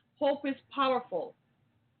 Hope is powerful.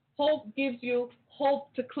 Hope gives you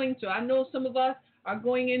hope to cling to. I know some of us are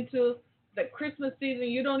going into the Christmas season.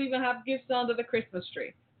 You don't even have gifts under the Christmas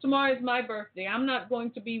tree. Tomorrow is my birthday. I'm not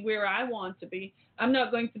going to be where I want to be. I'm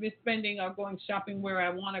not going to be spending or going shopping where I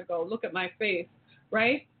want to go. Look at my face,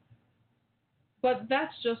 right? But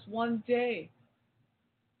that's just one day.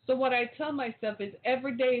 So what I tell myself is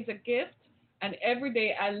every day is a gift, and every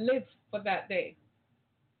day I live for that day.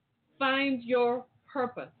 Find your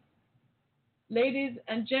purpose. Ladies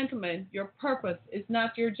and gentlemen, your purpose is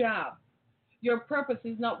not your job. Your purpose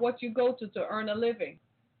is not what you go to earn a living.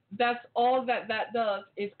 That's all that does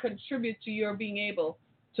is contribute to your being able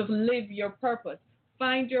to live your purpose.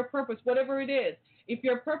 Find your purpose, whatever it is. If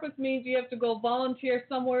your purpose means you have to go volunteer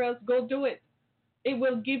somewhere else, go do it. It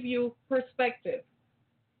will give you perspective.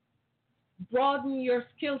 Broaden your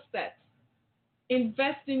skill sets.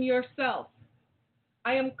 Invest in yourself.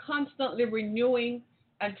 I am constantly renewing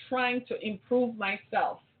and trying to improve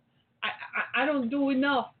myself. I don't do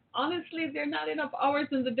enough. Honestly, there are not enough hours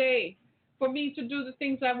in the day for me to do the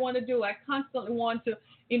things I want to do. I constantly want to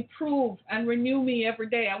improve and renew me every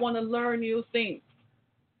day. I want to learn new things.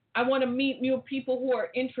 I want to meet new people who are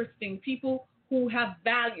interesting, people who have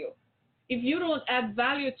value. If you don't add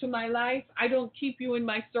value to my life, I don't keep you in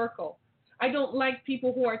my circle. I don't like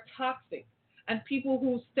people who are toxic and people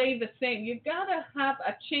who stay the same. You've got to have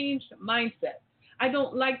a changed mindset. I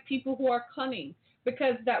don't like people who are cunning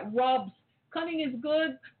because that robs. Cunning is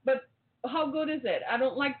good, but how good is it? I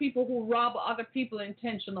don't like people who rob other people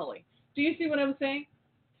intentionally. Do you see what I'm saying?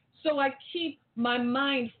 So I keep my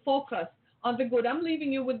mind focused on the good. I'm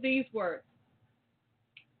leaving you with these words.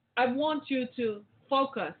 I want you to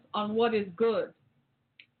focus on what is good.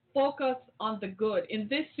 Focus on the good. In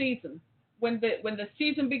this season, when the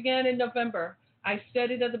season began in November, I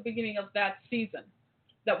said it at the beginning of that season,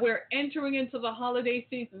 that we're entering into the holiday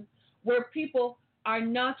season where people are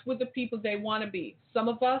not with the people they want to be. Some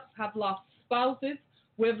of us have lost spouses.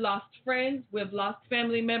 We've lost friends. We've lost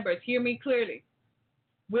family members. Hear me clearly.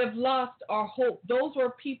 We've lost our hope. Those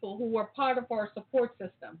were people who were part of our support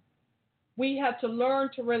system. We had to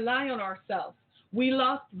learn to rely on ourselves. We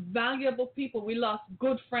lost valuable people. We lost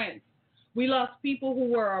good friends. We lost people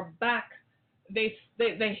who were our back. They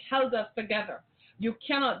held us together. You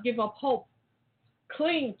cannot give up hope.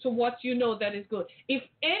 Cling to what you know that is good. If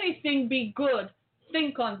anything be good,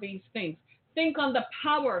 think on these things. Think on the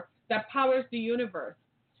power that powers the universe.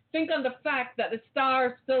 Think on the fact that the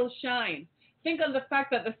stars still shine. Think on the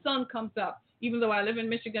fact that the sun comes up. Even though I live in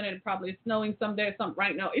Michigan and it probably is snowing someday,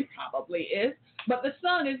 right now it probably is. But the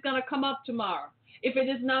sun is going to come up tomorrow. If it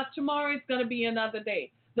is not tomorrow, it's going to be another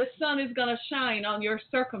day. The sun is going to shine on your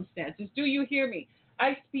circumstances. Do you hear me?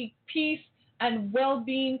 I speak peace and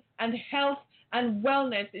well-being and health and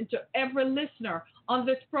wellness into every listener on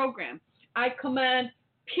this program. I command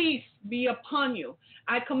peace be upon you.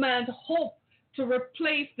 I command hope to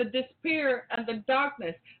replace the despair and the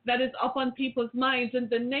darkness that is upon people's minds in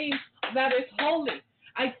the name that is holy.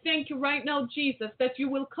 I thank you right now, Jesus, that you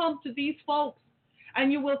will come to these folks and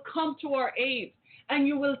you will come to our aid and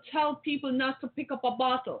you will tell people not to pick up a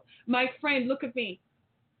bottle. My friend, look at me.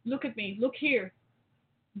 Look at me. Look here.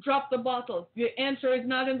 Drop the bottle. The answer is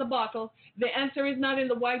not in the bottle. The answer is not in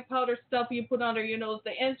the white powder stuff you put under your nose.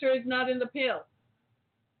 The answer is not in the pill.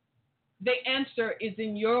 The answer is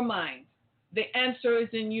in your mind. The answer is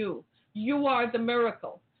in you. You are the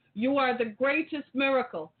miracle. You are the greatest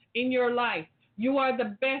miracle in your life. You are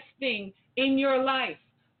the best thing in your life.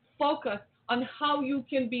 Focus on how you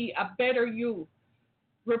can be a better you.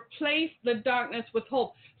 Replace the darkness with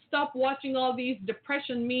hope. Stop watching all these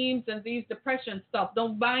depression memes and these depression stuff.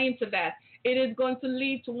 Don't buy into that. It is going to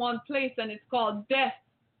lead to one place, and it's called death.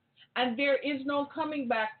 And there is no coming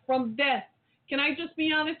back from death. Can I just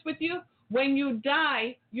be honest with you? When you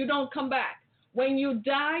die, you don't come back. When you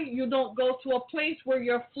die, you don't go to a place where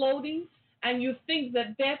you're floating and you think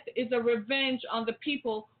that death is a revenge on the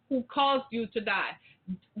people who caused you to die.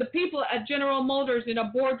 The people at General Motors in a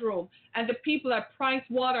boardroom and the people at Price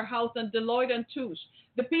Waterhouse and Deloitte and Touche,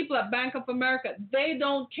 the people at Bank of America, they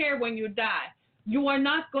don't care when you die. You are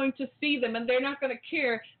not going to see them, and they're not going to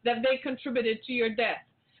care that they contributed to your death.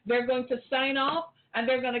 They're going to sign off, and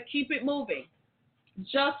they're going to keep it moving.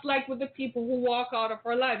 Just like with the people who walk out of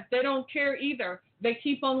our lives. They don't care either. They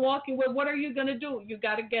keep on walking. Well, what are you going to do? You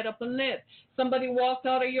got to get up and live. Somebody walked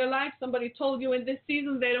out of your life. Somebody told you in this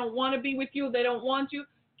season they don't want to be with you. They don't want you.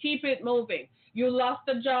 Keep it moving. You lost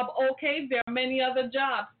a job. Okay, there are many other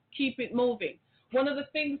jobs. Keep it moving. One of the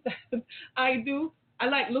things that I do, I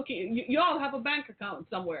like looking. You all have a bank account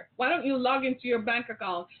somewhere. Why don't you log into your bank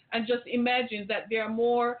account and just imagine that there are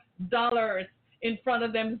more dollars in front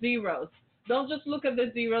of them zeros. Don't just look at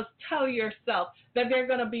the zeros. Tell yourself that there are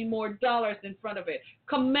going to be more dollars in front of it.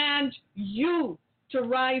 Command you to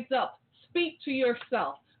rise up. Speak to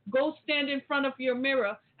yourself. Go stand in front of your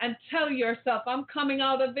mirror and tell yourself, I'm coming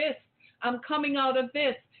out of this. I'm coming out of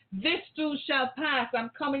this. This too shall pass. I'm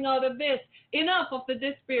coming out of this. Enough of the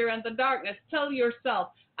despair and the darkness. Tell yourself,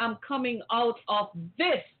 I'm coming out of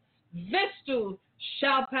this. This too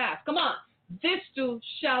shall pass. Come on. This too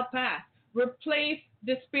shall pass. Replace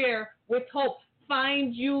despair with hope.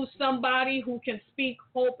 Find you somebody who can speak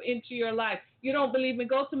hope into your life. You don't believe me?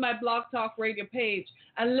 Go to my Blog Talk Radio page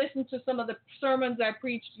and listen to some of the sermons I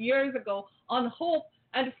preached years ago on hope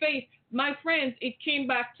and faith. My friends, it came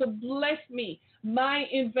back to bless me. My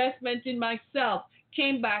investment in myself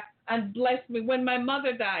came back and blessed me. When my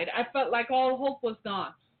mother died, I felt like all hope was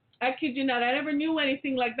gone. I kid you not, I never knew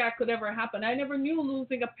anything like that could ever happen. I never knew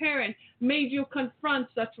losing a parent made you confront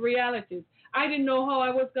such realities. I didn't know how I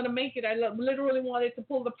was going to make it. I literally wanted to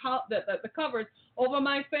pull the covers over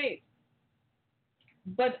my face.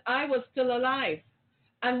 But I was still alive.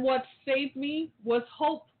 And what saved me was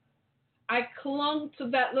hope. I clung to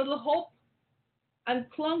that little hope and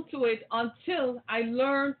clung to it until I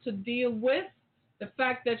learned to deal with the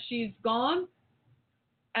fact that she's gone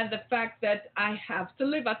and the fact that I have to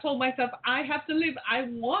live. I told myself, I have to live. I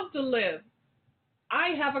want to live. I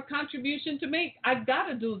have a contribution to make. I've got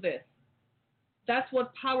to do this. That's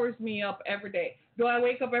what powers me up every day. Do I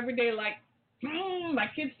wake up every day like, my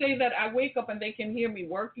kids say that I wake up and they can hear me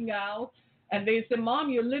working out. And they say, Mom,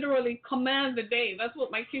 you literally command the day. That's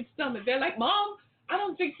what my kids tell me. They're like, Mom, I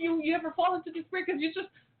don't think you ever fall into despair because you just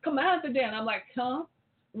command the day. And I'm like, huh?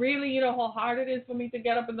 Really? You know how hard it is for me to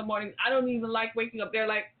get up in the morning? I don't even like waking up. They're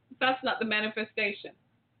like, that's not the manifestation.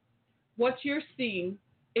 What you're seeing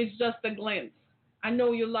is just a glimpse. I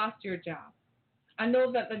know you lost your job. I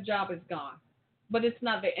know that the job is gone. But it's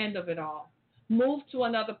not the end of it all. Move to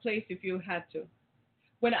another place if you had to.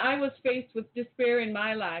 When I was faced with despair in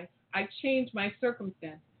my life, I changed my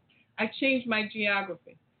circumstances. I changed my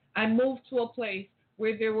geography. I moved to a place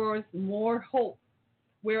where there was more hope,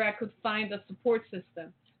 where I could find a support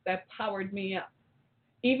system that powered me up.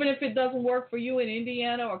 Even if it doesn't work for you in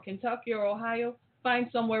Indiana or Kentucky or Ohio, find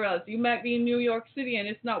somewhere else. You might be in New York City and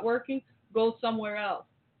it's not working, go somewhere else.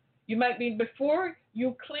 You might be, before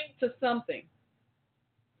you cling to something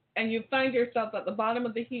and you find yourself at the bottom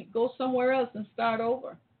of the heap, go somewhere else and start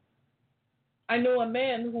over. I know a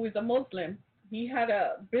man who is a Muslim. He had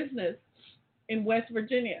a business in West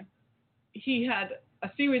Virginia. He had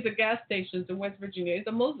a series of gas stations in West Virginia. He's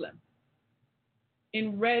a Muslim.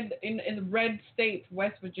 In the red state,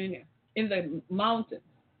 West Virginia, in the mountains.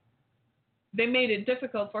 They made it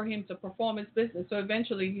difficult for him to perform his business, so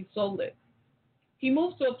eventually he sold it. He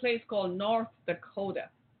moved to a place called North Dakota.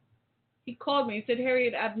 He called me. He said,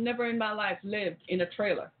 Harriet, I've never in my life lived in a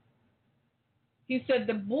trailer. He said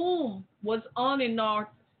the boom was on in North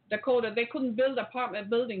Dakota. They couldn't build apartment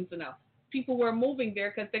buildings enough. People were moving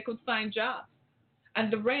there because they could find jobs.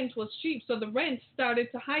 And the rent was cheap, so the rent started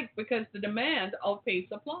to hike because the demand outpaced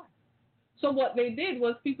supply. So what they did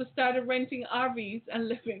was people started renting RVs and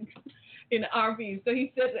living in RVs. So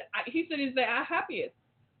he said he's the happiest.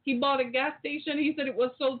 He bought a gas station. He said it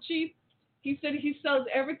was so cheap. He said he sells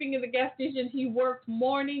everything in the gas station. He worked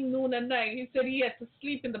morning, noon, and night. He said he had to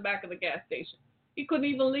sleep in the back of the gas station. He couldn't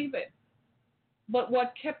even leave it. But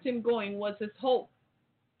what kept him going was his hope.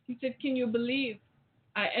 He said, can you believe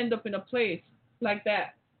I end up in a place like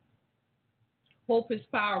that? Hope is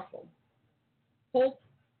powerful. Hope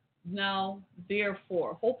now,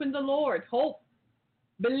 therefore. Hope in the Lord. Hope.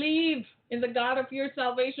 Believe in the God of your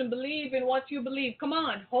salvation. Believe in what you believe. Come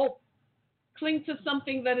on, hope. Cling to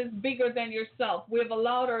something that is bigger than yourself. We have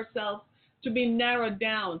allowed ourselves to be narrowed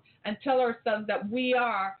down and tell ourselves that we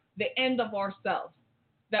are the end of ourselves.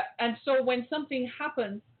 And so when something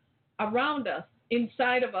happens around us,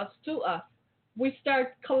 inside of us, to us, we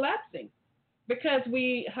start collapsing because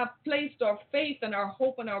we have placed our faith and our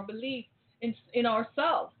hope and our belief in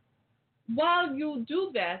ourselves. While you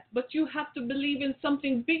do that, but you have to believe in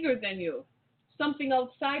something bigger than you, something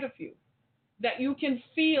outside of you, that you can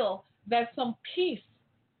feel that some peace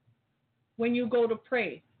when you go to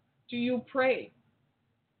pray. Do you pray?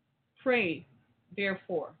 Pray,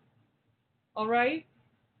 therefore. All right?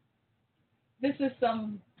 This is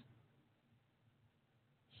some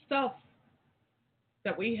stuff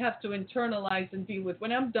that we have to internalize and deal with.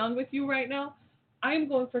 When I'm done with you right now, I am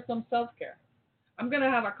going for some self-care. I'm going to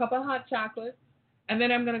have a cup of hot chocolate, and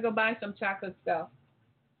then I'm going to go buy some chocolate stuff.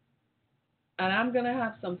 And I'm going to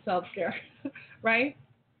have some self-care, right?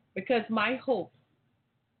 Because my hope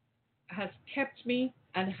has kept me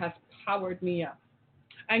and has powered me up.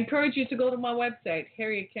 I encourage you to go to my website,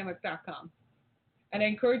 harrietkemmick.com. And I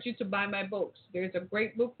encourage you to buy my books. There's a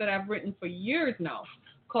great book that I've written for years now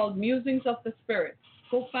called Musings of the Spirit.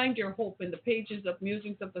 Go find your hope in the pages of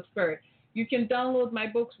Musings of the Spirit. You can download my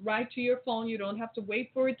books right to your phone. You don't have to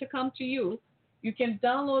wait for it to come to you. You can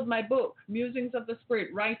download my book, Musings of the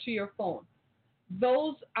Spirit, right to your phone.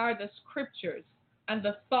 Those are the scriptures and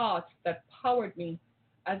the thoughts that powered me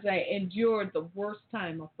as I endured the worst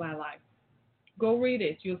time of my life. Go read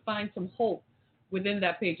it. You'll find some hope within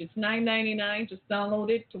that page. It's $9.99. Just download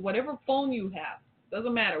it to whatever phone you have.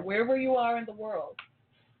 Doesn't matter. Wherever you are in the world,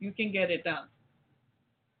 you can get it done.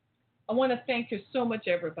 I want to thank you so much,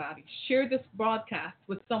 everybody. Share this broadcast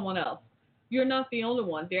with someone else. You're not the only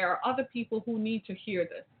one. There are other people who need to hear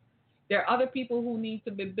this. There are other people who need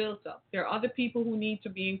to be built up. There are other people who need to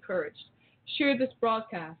be encouraged. Share this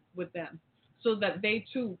broadcast with them so that they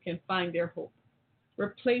too can find their hope.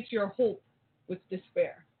 Replace your hope with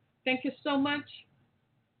despair. Thank you so much.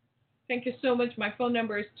 Thank you so much. My phone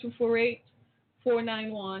number is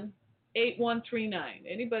 248-491-8139.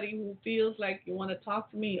 Anybody who feels like you want to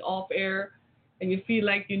talk to me off air and you feel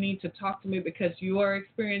like you need to talk to me because you are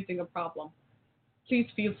experiencing a problem, please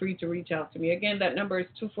feel free to reach out to me. Again, that number is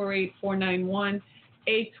 248-491-8139.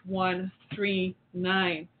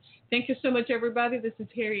 Thank you so much, everybody. This is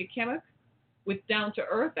Harriet Kemmick with Down to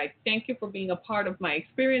Earth. I thank you for being a part of my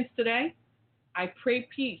experience today. I pray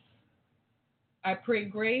peace, I pray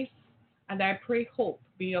grace, and I pray hope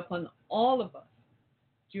be upon all of us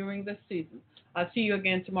during this season. I'll see you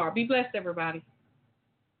again tomorrow. Be blessed, everybody.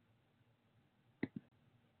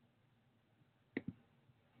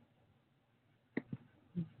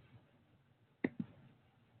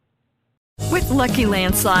 With Lucky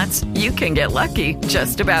Land Slots, you can get lucky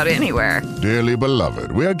just about anywhere. Dearly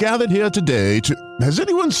beloved, we are gathered here today to... Has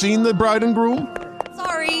anyone seen the bride and groom?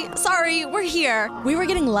 Sorry, we're here. We were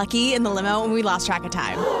getting lucky in the limo and we lost track of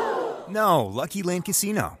time. No, Lucky Land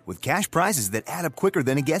Casino, with cash prizes that add up quicker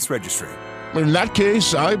than a guest registry. In that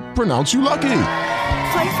case, I pronounce you lucky.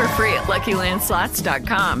 Play for free at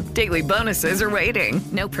LuckyLandSlots.com. Daily bonuses are waiting.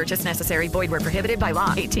 No purchase necessary. Void where prohibited by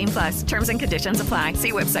law. 18 plus. Terms and conditions apply.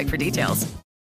 See website for details.